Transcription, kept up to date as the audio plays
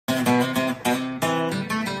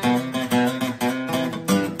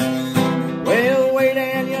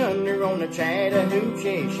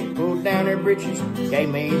britches, gave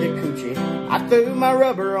me the coochie. I threw my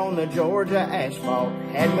rubber on the Georgia asphalt,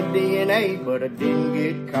 had my DNA, but I didn't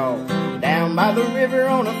get caught. Down by the river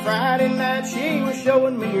on a Friday night, she was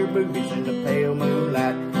showing me her boobies in the pale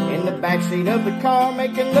moonlight. In the backseat of the car,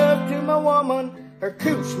 making love to my woman. Her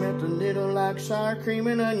cooch smelled a little like sour cream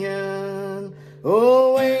and onion.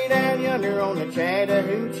 Oh, way down yonder on the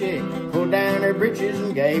Chattahoochee, pulled down her britches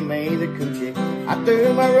and gave me the coochie. I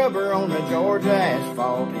threw my rubber on the Georgia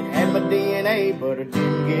asphalt. It had my DNA, but I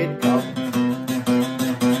didn't get caught.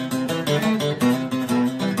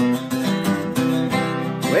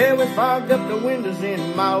 Well, we fogged up the windows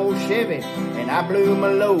in my old Chevy, and I blew my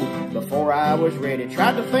load before I was ready.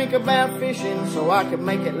 Tried to think about fishing so I could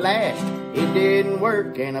make it last. It didn't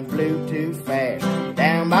work and I flew too fast.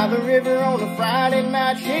 Down by the river on a Friday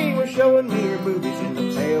night, she was showing me her boobies in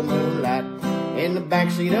the pale moonlight. In the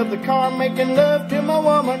backseat of the car, making love to my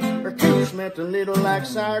woman. Her cooch smelled a little like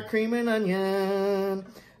sour cream and onion.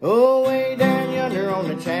 Oh, way down yonder on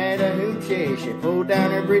the Chattahoochee, she pulled down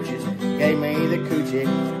her britches, gave me the coochie.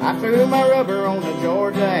 I threw my rubber on the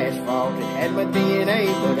Georgia asphalt. It had my DNA,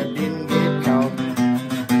 but I didn't get caught.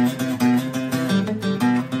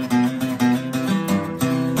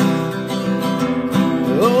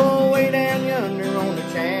 Oh, way down yonder on the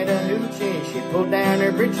Chattahoochee, she pulled down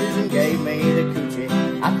her britches and gave me the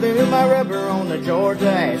coochie. I threw my rubber on the Georgia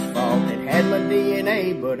asphalt. It had my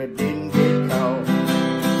DNA, but I didn't get caught.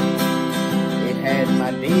 Had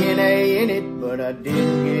my DNA in it, but I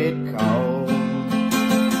didn't get caught.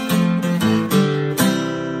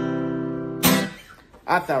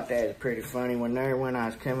 I thought that was pretty funny when I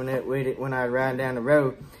was coming up with it, when I was riding down the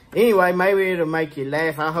road. Anyway, maybe it'll make you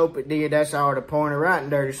laugh. I hope it did. That's all the point of writing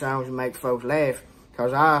dirty songs, to make folks laugh.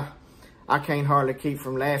 Because I can't hardly keep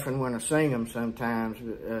from laughing when I sing them sometimes.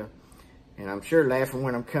 And I'm sure laughing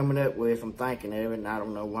when I'm coming up with them, thinking of it. And I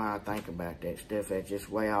don't know why I think about that stuff. That's just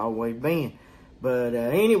the way I always been. But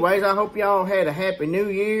anyways, I hope y'all had a happy new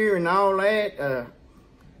year and all that.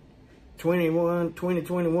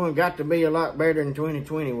 2021 got to be a lot better than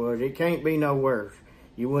 2020 was. It can't be no worse.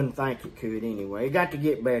 You wouldn't think it could anyway. It got to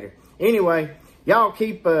get better. Anyway, y'all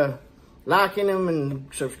keep liking them and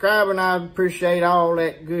subscribing. I appreciate all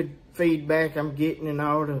that good feedback I'm getting and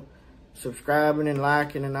all the subscribing and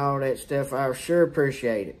liking and all that stuff. I sure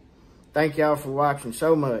appreciate it. Thank y'all for watching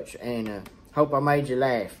so much, and hope I made you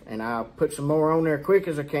laugh. And I'll put some more on there quick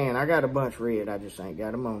as I can. I got a bunch read. I just ain't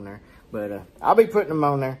got them on there. But I'll be putting them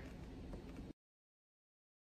on there.